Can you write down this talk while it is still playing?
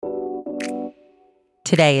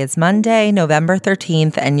Today is Monday, November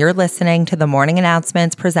 13th, and you're listening to the Morning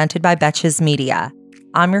Announcements presented by Betches Media.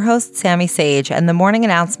 I'm your host, Sammy Sage, and the Morning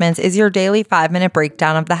Announcements is your daily 5-minute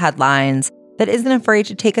breakdown of the headlines that isn't afraid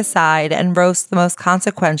to take a side and roast the most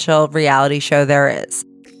consequential reality show there is,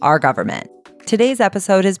 our government. Today's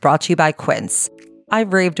episode is brought to you by Quince.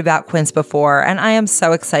 I've raved about Quince before, and I am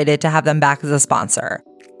so excited to have them back as a sponsor.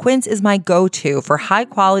 Quince is my go-to for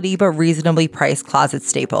high-quality but reasonably priced closet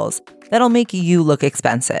staples that'll make you look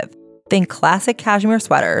expensive. Think classic cashmere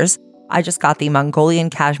sweaters. I just got the Mongolian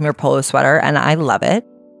cashmere polo sweater and I love it.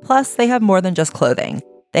 Plus, they have more than just clothing.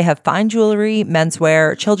 They have fine jewelry,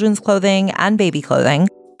 menswear, children's clothing, and baby clothing,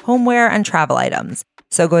 homeware, and travel items.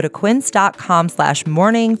 So go to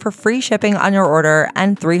quince.com/morning for free shipping on your order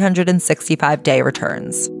and 365-day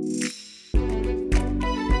returns.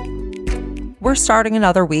 We're starting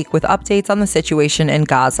another week with updates on the situation in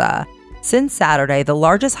Gaza. Since Saturday, the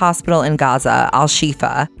largest hospital in Gaza,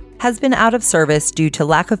 Al-Shifa, has been out of service due to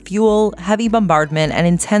lack of fuel, heavy bombardment, and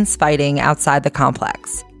intense fighting outside the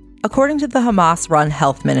complex. According to the Hamas-run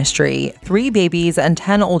health ministry, 3 babies and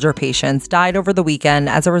 10 older patients died over the weekend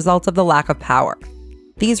as a result of the lack of power.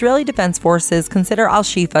 The Israeli Defense Forces consider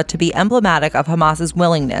Al-Shifa to be emblematic of Hamas's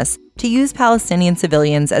willingness to use Palestinian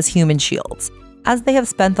civilians as human shields, as they have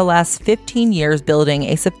spent the last 15 years building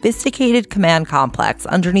a sophisticated command complex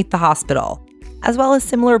underneath the hospital, as well as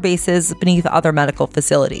similar bases beneath other medical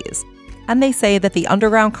facilities. And they say that the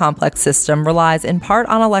underground complex system relies in part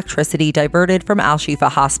on electricity diverted from Al-Shifa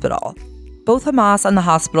Hospital. Both Hamas and the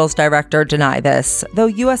hospital's director deny this, though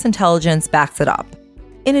U.S. intelligence backs it up.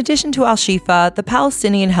 In addition to Al-Shifa, the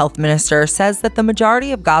Palestinian health minister says that the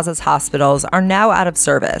majority of Gaza's hospitals are now out of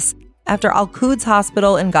service, after Al-Quds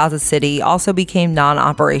Hospital in Gaza City also became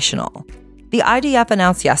non-operational. The IDF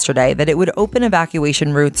announced yesterday that it would open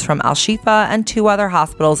evacuation routes from Al-Shifa and 2 other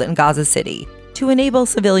hospitals in Gaza City to enable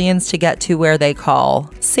civilians to get to where they call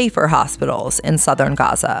safer hospitals in southern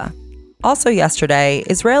Gaza. Also yesterday,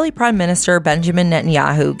 Israeli Prime Minister Benjamin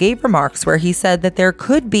Netanyahu gave remarks where he said that there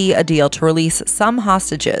could be a deal to release some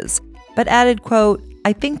hostages, but added, quote,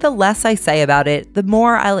 "I think the less I say about it, the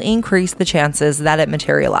more I'll increase the chances that it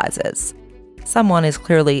materializes." Someone is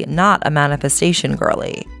clearly not a manifestation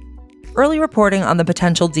girly. Early reporting on the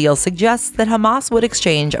potential deal suggests that Hamas would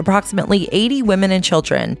exchange approximately 80 women and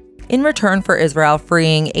children in return for Israel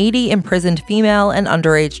freeing 80 imprisoned female and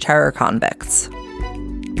underage terror convicts.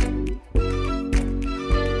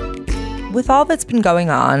 With all that's been going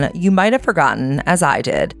on, you might have forgotten, as I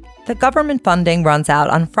did, that government funding runs out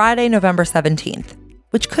on Friday, November 17th.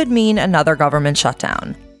 Which could mean another government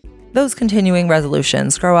shutdown. Those continuing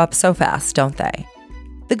resolutions grow up so fast, don't they?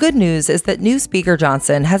 The good news is that new Speaker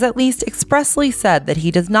Johnson has at least expressly said that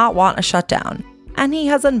he does not want a shutdown, and he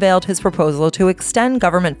has unveiled his proposal to extend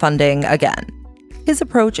government funding again. His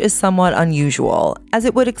approach is somewhat unusual, as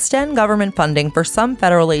it would extend government funding for some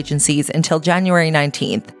federal agencies until January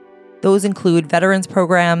 19th. Those include veterans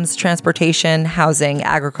programs, transportation, housing,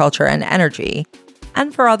 agriculture, and energy,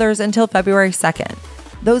 and for others until February 2nd.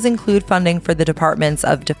 Those include funding for the Departments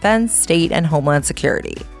of Defense, State, and Homeland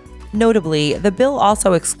Security. Notably, the bill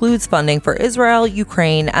also excludes funding for Israel,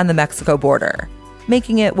 Ukraine, and the Mexico border,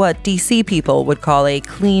 making it what DC people would call a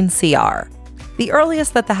clean CR. The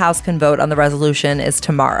earliest that the House can vote on the resolution is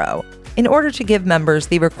tomorrow, in order to give members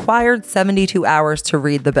the required 72 hours to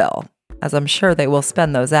read the bill, as I'm sure they will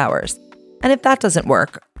spend those hours. And if that doesn't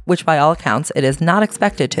work, which by all accounts it is not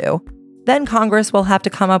expected to, then Congress will have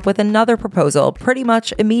to come up with another proposal pretty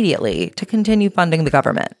much immediately to continue funding the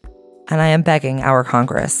government. And I am begging our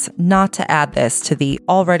Congress not to add this to the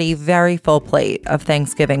already very full plate of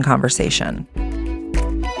Thanksgiving conversation.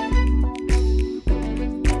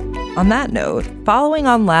 On that note, following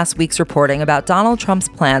on last week's reporting about Donald Trump's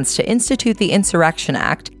plans to institute the Insurrection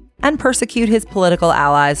Act and persecute his political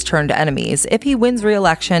allies turned enemies if he wins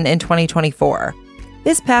re-election in 2024,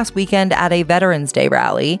 this past weekend at a Veterans Day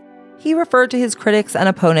rally, he referred to his critics and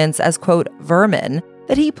opponents as, quote, vermin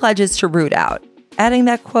that he pledges to root out, adding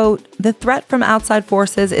that, quote, the threat from outside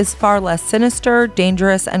forces is far less sinister,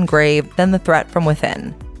 dangerous, and grave than the threat from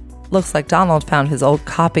within. Looks like Donald found his old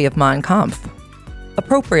copy of Mein Kampf.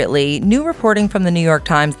 Appropriately, new reporting from the New York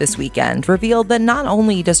Times this weekend revealed that not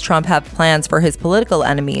only does Trump have plans for his political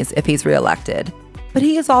enemies if he's reelected, but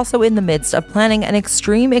he is also in the midst of planning an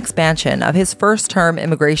extreme expansion of his first-term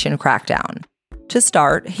immigration crackdown. To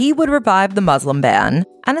start, he would revive the Muslim ban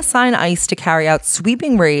and assign ICE to carry out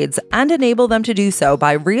sweeping raids and enable them to do so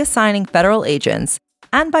by reassigning federal agents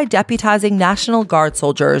and by deputizing National Guard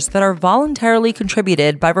soldiers that are voluntarily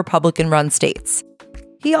contributed by Republican-run states.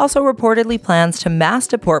 He also reportedly plans to mass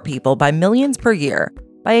deport people by millions per year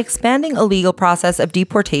by expanding a legal process of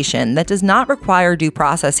deportation that does not require due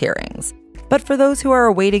process hearings. But for those who are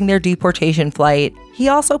awaiting their deportation flight, he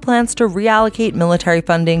also plans to reallocate military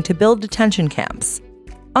funding to build detention camps.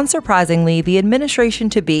 Unsurprisingly, the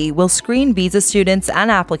administration-to-be will screen visa students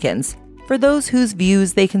and applicants for those whose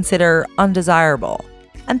views they consider undesirable,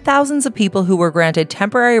 and thousands of people who were granted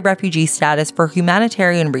temporary refugee status for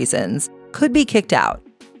humanitarian reasons could be kicked out.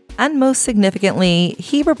 And most significantly,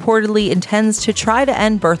 he reportedly intends to try to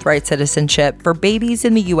end birthright citizenship for babies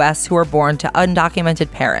in the US who are born to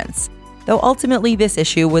undocumented parents, though ultimately this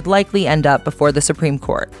issue would likely end up before the Supreme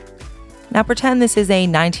Court. Now pretend this is a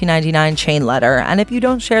 1999 chain letter, and if you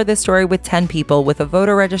don't share this story with 10 people with a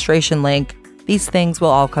voter registration link, these things will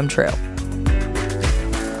all come true.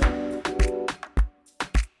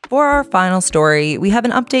 For our final story, we have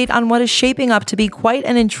an update on what is shaping up to be quite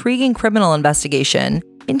an intriguing criminal investigation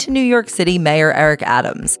into New York City Mayor Eric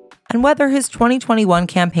Adams, and whether his 2021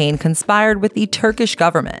 campaign conspired with the Turkish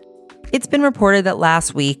government. It's been reported that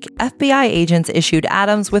last week, FBI agents issued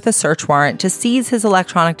Adams with a search warrant to seize his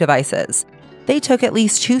electronic devices. They took at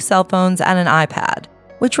least 2 cell phones and an iPad,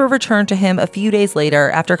 which were returned to him a few days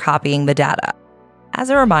later after copying the data. As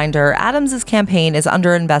a reminder, Adams' campaign is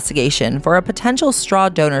under investigation for a potential straw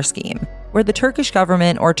donor scheme, where the Turkish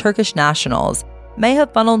government or Turkish nationals may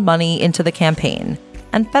have funneled money into the campaign,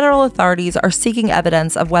 and federal authorities are seeking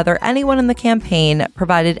evidence of whether anyone in the campaign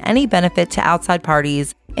provided any benefit to outside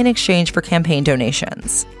parties in exchange for campaign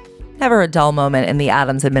donations. Never a dull moment in the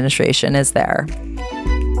Adams administration, is there?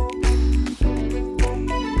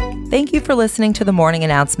 Thank you for listening to the morning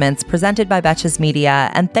announcements presented by Betches Media,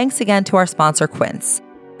 and thanks again to our sponsor, Quince.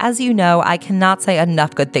 As you know, I cannot say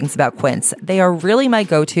enough good things about Quince. They are really my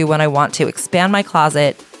go-to when I want to expand my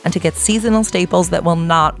closet and to get seasonal staples that will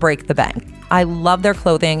not break the bank. I love their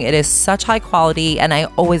clothing. It is such high quality, and I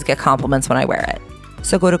always get compliments when I wear it.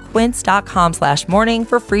 So go to quince.com/morning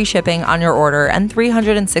for free shipping on your order and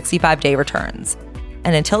 365-day returns.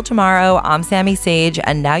 And until tomorrow, I'm Sammy Sage,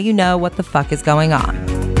 and now you know what the fuck is going on.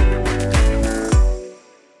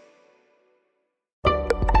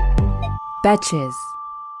 Betches.